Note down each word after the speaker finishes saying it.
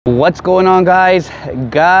What's going on, guys?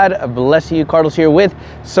 God bless you. Carlos here with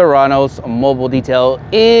Serranos Mobile Detail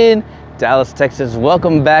in Dallas, Texas.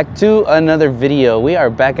 Welcome back to another video. We are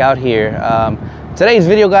back out here. Today's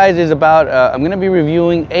video, guys, is about I'm gonna be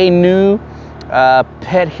reviewing a new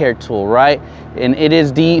pet hair tool, right? And it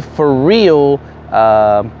is the Fur-eel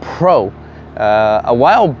Pro. A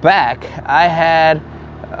while back I had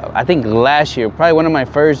I think last year, probably one of my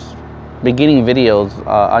first beginning videos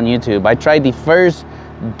on YouTube, I tried the first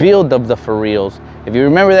build of the Fur-eels. If you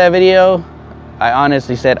remember that video, I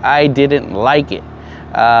honestly said I didn't like it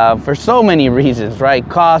for so many reasons, right?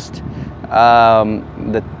 Cost,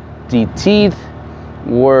 the teeth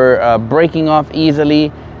were breaking off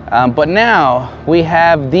easily, but now we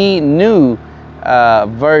have the new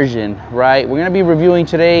version, right? We're gonna be reviewing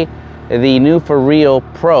today the new Fur-eel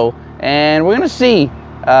Pro, and we're gonna see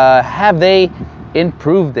have they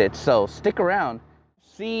improved it. So stick around.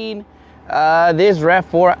 Seen this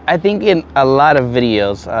RAV4, I think, in a lot of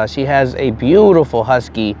videos. She has a beautiful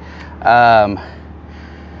husky, and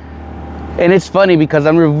it's funny because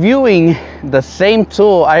I'm reviewing the same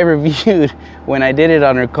tool I reviewed when I did it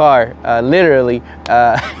on her car, literally.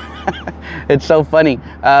 It's so funny,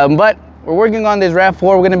 but we're working on this RAV4.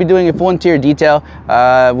 We're going to be doing a full interior detail.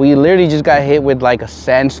 We literally just got hit with like a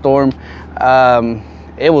sandstorm.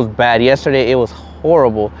 It was bad yesterday. It was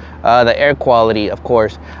horrible, the air quality, of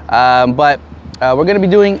course, but we're going to be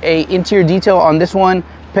doing a interior detail on this one.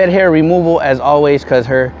 Pet hair removal, as always, because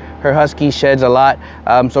her husky sheds a lot,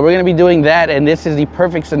 so we're going to be doing that, and this is the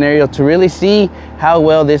perfect scenario to really see how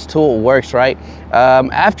well this tool works, right?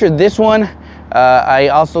 After this one, I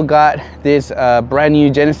also got this brand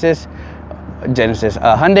new Genesis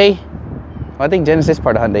Hyundai. I think Genesis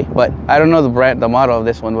part of Hyundai, but I don't know the model of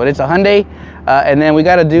this one, but it's a Hyundai. And then we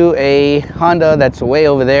got to do a Honda that's way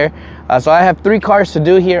over there. So I have 3 cars to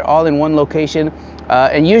do here, all in one location.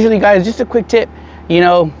 And usually, guys, just a quick tip, you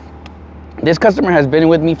know, this customer has been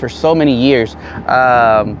with me for so many years.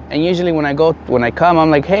 And usually when I come,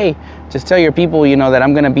 I'm like, hey, just tell your people, you know, that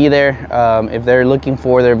I'm gonna be there. If they're looking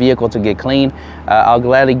for their vehicle to get clean, I'll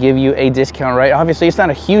gladly give you a discount, right? Obviously, it's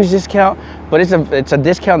not a huge discount, but it's a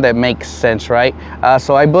discount that makes sense, right?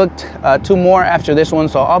 So I booked 2 more after this one,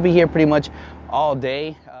 so I'll be here pretty much all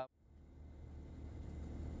day.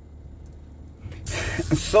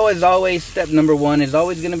 So as always, step number 1 is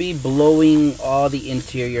always going to be blowing all the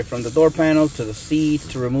interior, from the door panels to the seats,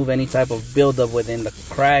 to remove any type of buildup within the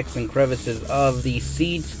cracks and crevices of the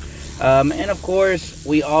seats. And of course,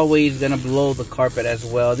 we always going to blow the carpet as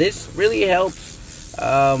well. This really helps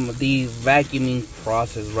the vacuuming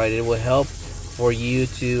process, right? It will help for you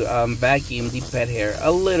to vacuum the pet hair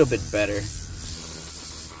a little bit better.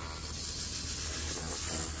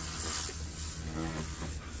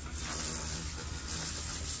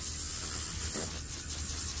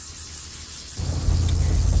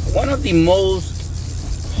 One of the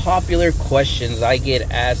most popular questions I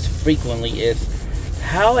get asked frequently is,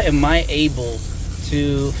 how am I able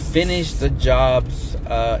to finish the jobs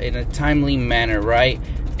in a timely manner, right?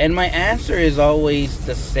 And my answer is always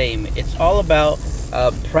the same. It's all about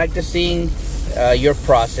practicing your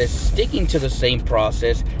process, sticking to the same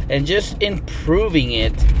process, and just improving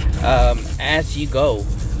it as you go.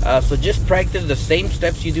 So just practice the same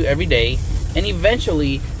steps you do every day, and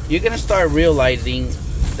eventually you're gonna start realizing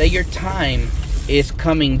that your time is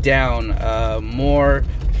coming down more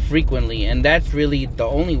frequently, and that's really the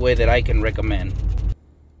only way that I can recommend.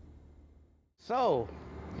 So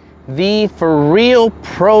the Fur-eel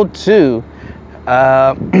Pro 2,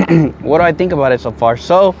 what do I think about it so far?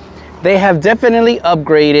 So they have definitely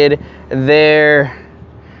upgraded their,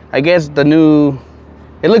 I guess, the new,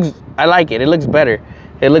 I like it. It looks better.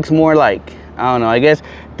 It looks more like, I don't know, I guess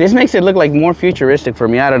this makes it look like more futuristic for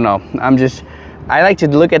me. I don't know. I like to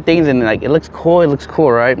look at things and like, it looks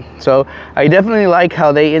cool, right? So I definitely like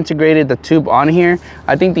how they integrated the tube on here.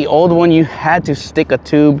 I think the old one, you had to stick a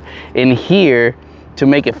tube in here to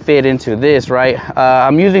make it fit into this, right?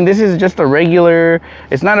 I'm using, this is just a regular,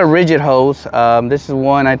 it's not a rigid hose. This is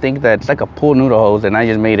one, I think, that's like a pool noodle hose, and I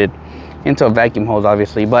just made it into a vacuum hose,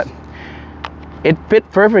 obviously, but it fit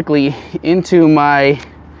perfectly into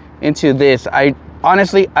this. I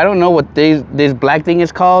honestly, I don't know what this black thing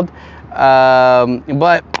is called,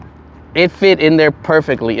 but it fit in there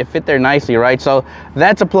perfectly. It fit there nicely, right? So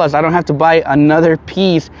that's a plus. I don't have to buy another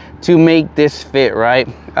piece to make this fit, right?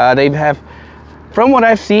 From what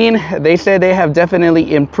I've seen, they said they have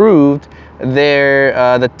definitely improved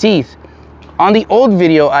their the teeth. On the old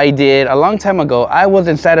video I did a long time ago, I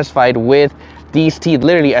wasn't satisfied with these teeth.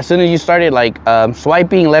 Literally, as soon as you started like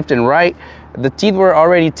swiping left and right, the teeth were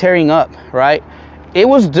already tearing up, right? it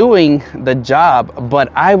was doing the job,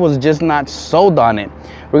 but I was just not sold on it.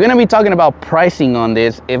 We're gonna be talking about pricing on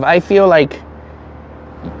this, if I feel like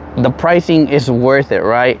the pricing is worth it,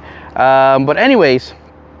 right? But anyways,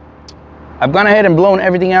 I've gone ahead and blown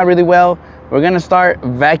everything out really well. We're gonna start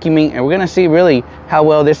vacuuming and we're gonna see really how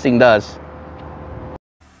well this thing does.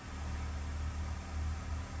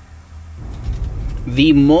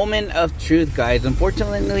 The moment of truth, guys.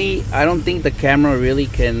 Unfortunately, I don't think the camera really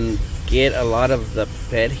can get a lot of the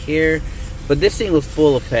pet hair, but this thing was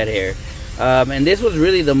full of pet hair. And this was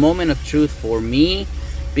really the moment of truth for me,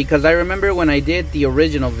 because I remember when I did the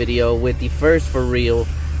original video with the first Fur-eel,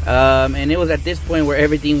 and it was at this point where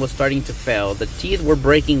everything was starting to fail. The teeth were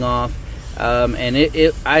breaking off,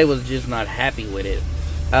 and I was just not happy with it.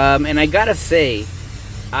 And I gotta say,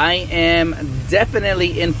 I am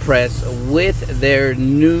definitely impressed with their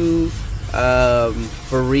new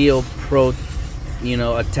Fur-eel Pro, you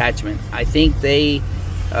know, attachment. I think they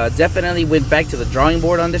definitely went back to the drawing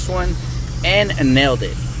board on this one and nailed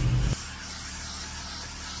it.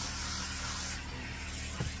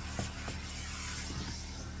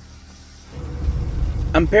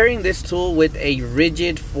 I'm pairing this tool with a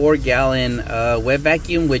rigid 4-gallon wet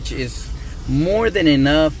vacuum, which is more than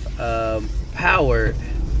enough power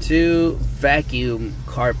to vacuum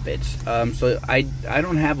carpets. So I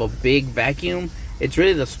don't have a big vacuum. It's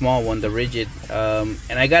really the small one, the rigid, and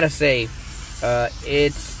I gotta say,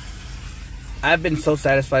 I've been so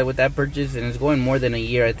satisfied with that purchase, and it's going more than a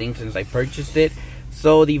year, I think, since I purchased it.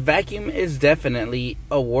 So the vacuum is definitely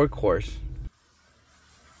a workhorse.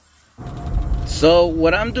 So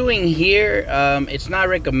what I'm doing here, it's not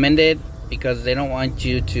recommended because they don't want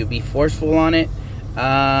you to be forceful on it,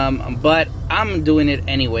 but I'm doing it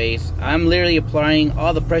anyways. I'm literally applying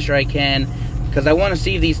all the pressure I can because I want to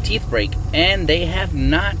see if these teeth break, and they have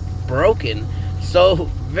not broken. So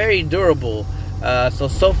very durable.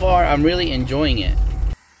 So far I'm really enjoying it.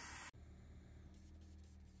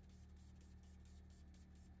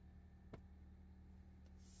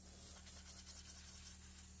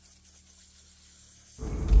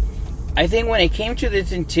 I think when it came to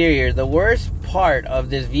this interior, the worst part of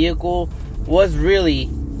this vehicle was really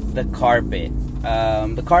the carpet.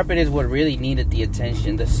 The carpet is what really needed the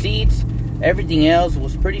attention. The seats, everything else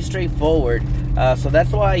was pretty straightforward. So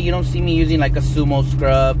that's why you don't see me using like a Sumo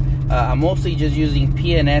scrub. I'm mostly just using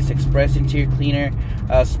PNS Express Interior Cleaner,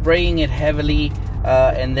 spraying it heavily,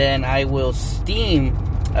 and then I will steam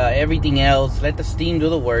everything else, let the steam do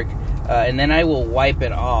the work, and then I will wipe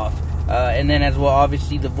it off. And then as well,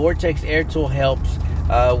 obviously, the Vortex air tool helps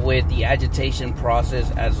with the agitation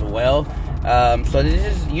process as well. So this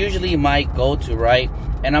is usually my go-to, right?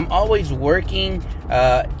 And I'm always working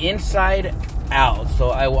inside out. So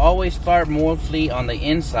I will always start mostly on the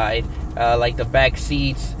inside, like the back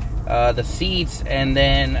seats, the seats, and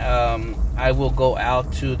then I will go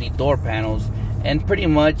out to the door panels and pretty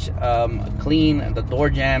much clean the door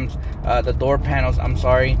jambs, the door panels, I'm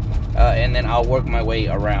sorry, and then I'll work my way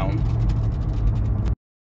around.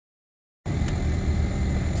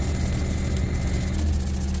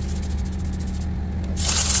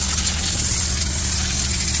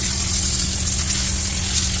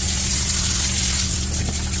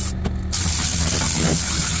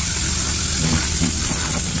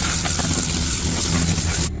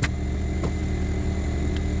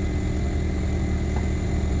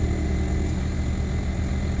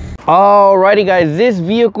 Alrighty guys, this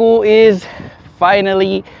vehicle is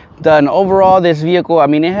finally done. Overall, this vehicle, I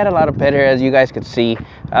mean, it had a lot of pet hair, as you guys could see,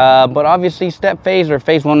 but obviously step phase or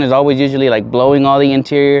phase one is always usually like blowing all the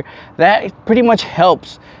interior. That pretty much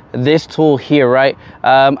helps this tool here, right?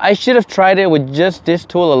 I should have tried it with just this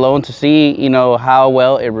tool alone to see, you know, how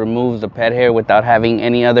well it removes the pet hair without having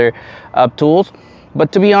any other tools.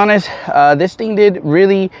 But to be honest, this thing did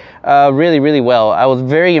really well. I was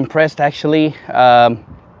very impressed actually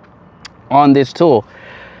on this tool.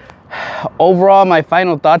 Overall, my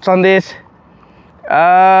final thoughts on this,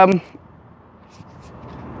 I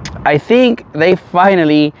think they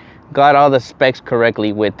finally got all the specs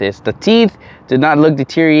correctly with this. The teeth did not look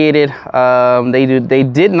deteriorated. They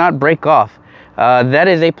did not break off. That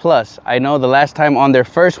is a plus. I know the last time on their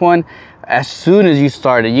first one, as soon as you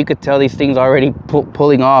started, you could tell these things already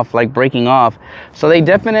pulling off, like breaking off. So they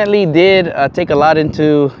definitely did take a lot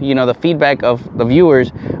into, you know, the feedback of the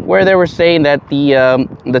viewers, where they were saying that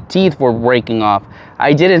the teeth were breaking off.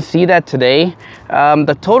 I didn't see that today.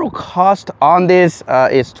 The total cost on this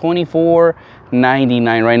is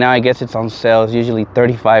 $24.99 right now. I guess it's on sale. It's usually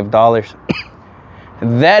 $35.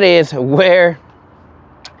 That is where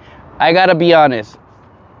I gotta be honest.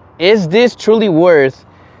 Is this truly worth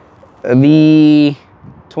the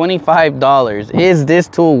 $25. Is this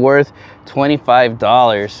tool worth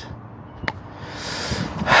 $25?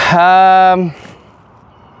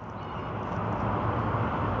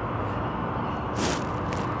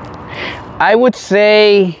 I would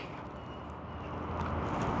say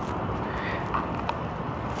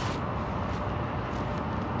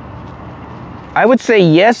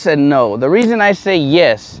yes and no. The reason I say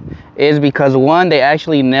yes is because, one, they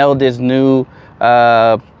actually nailed this new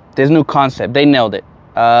concept. They nailed it.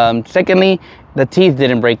 Secondly, the teeth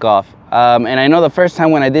didn't break off. And I know the first time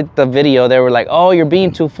when I did the video, they were like, oh, you're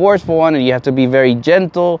being too forceful on it. You have to be very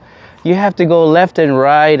gentle. You have to go left and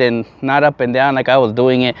right and not up and down like I was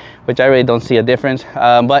doing it, which I really don't see a difference.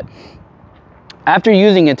 But after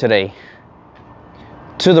using it today,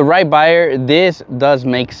 to the right buyer, this does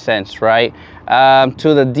make sense, right?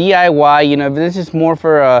 To the DIY, you know, if this is more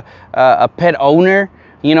for a pet owner,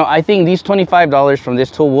 you know, I think these $25 from this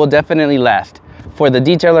tool will definitely last. For the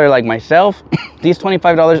detailer like myself, these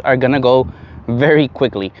 $25 are gonna go very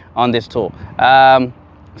quickly on this tool.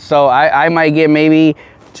 So I might get maybe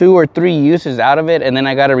 2 or 3 uses out of it, and then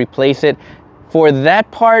I got to replace it. For that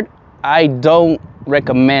part, I don't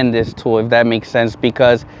recommend this tool, if that makes sense,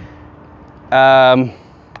 because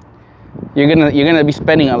you're gonna be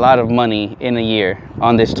spending a lot of money in a year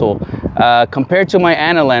on this tool, compared to my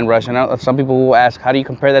Analand brush. And some people will ask, how do you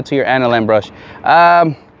compare that to your Analand brush?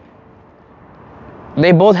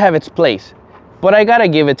 They both have its place, but I gotta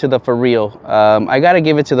give it to the Fur-eel. I gotta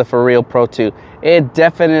give it to the Fur-eel Pro 2. It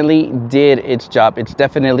definitely did its job. It's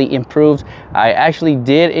definitely improved. I actually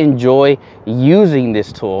did enjoy using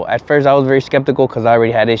this tool. At first, I was very skeptical because I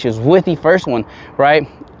already had issues with the first one, right?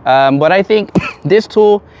 But I think this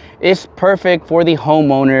tool is perfect for the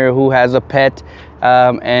homeowner who has a pet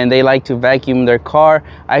and they like to vacuum their car.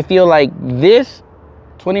 I feel like this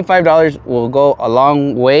 $25 will go a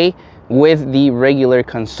long way with the regular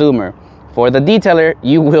consumer. For the detailer,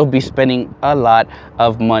 you will be spending a lot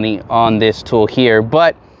of money on this tool here.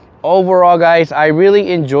 But overall, guys, I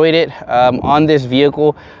really enjoyed it on this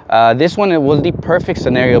vehicle. This one, it was the perfect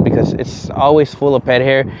scenario because it's always full of pet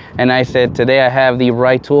hair, and I said today I have the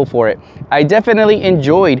right tool for it. I definitely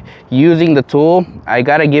enjoyed using the tool. I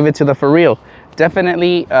gotta give it to the Fur-eel.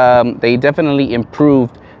 Definitely, they definitely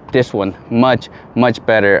improved this one much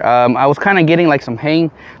better. I was kind of getting like some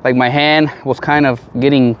hang, like my hand was kind of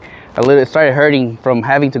getting a little, it started hurting from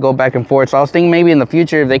having to go back and forth. So I was thinking maybe in the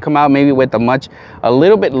future, if they come out maybe with a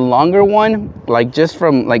little bit longer one, like just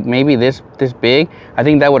from like maybe this big, I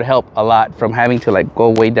think that would help a lot from having to like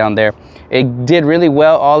go way down there. It did really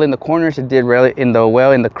well all in the corners. It did really in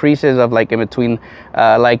the creases of like in between,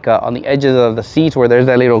 on the edges of the seats where there's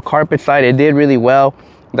that little carpet side. It did really well.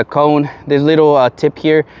 The cone, this little tip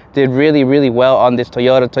here, did really well on this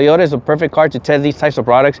Toyota. Toyota is a perfect car to test these types of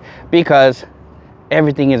products because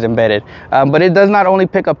everything is embedded. But it does not only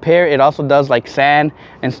pick up hair, it also does like sand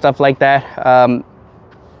and stuff like that.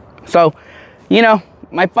 So, you know,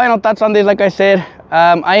 my final thoughts on this, like I said,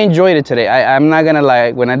 I enjoyed it today. I'm not gonna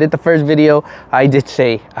lie, when I did the first video, I did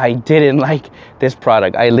say I didn't like this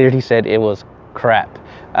product. I literally said it was crap.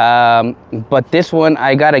 But this one,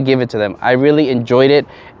 I gotta give it to them. I really enjoyed it.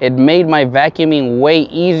 It made my vacuuming way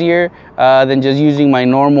easier than just using my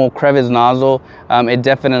normal crevice nozzle. It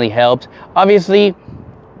definitely helped. Obviously,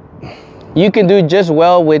 you can do just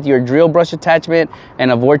well with your drill brush attachment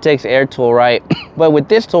and a vortex air tool, right? But with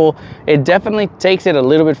this tool, it definitely takes it a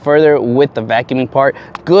little bit further with the vacuuming part.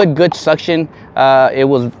 Good suction. It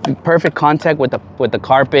was perfect contact with the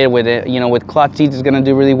carpet, with it, you know, with cloth seats, it's gonna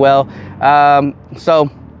do really well. So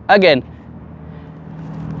again,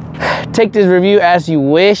 take this review as you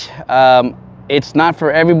wish. It's not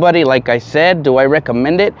for everybody. Like I said, do I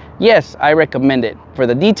recommend it? Yes, I recommend it. For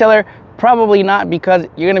the detailer, probably not, because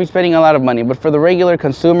you're gonna be spending a lot of money. But for the regular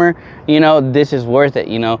consumer, you know, this is worth it,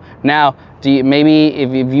 you know. Now, maybe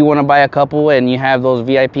if you want to buy a couple and you have those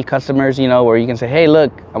VIP customers, you know, where you can say, hey,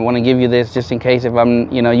 look, I want to give you this just in case if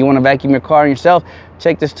I'm, you know, you want to vacuum your car yourself,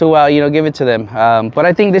 check this tool out, you know, give it to them. But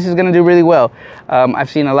I think this is going to do really well. I've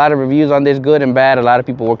seen a lot of reviews on this, good and bad. A lot of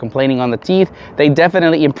people were complaining on the teeth. They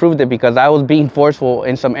definitely improved it because I was being forceful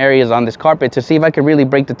in some areas on this carpet to see if I could really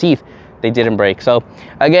break the teeth. They didn't break. So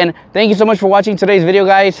again, thank you so much for watching today's video,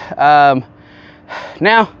 guys.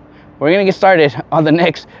 Now we're gonna get started on the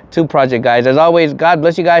next 2 projects, guys. As always, God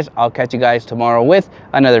bless you guys. I'll catch you guys tomorrow with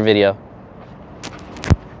another video.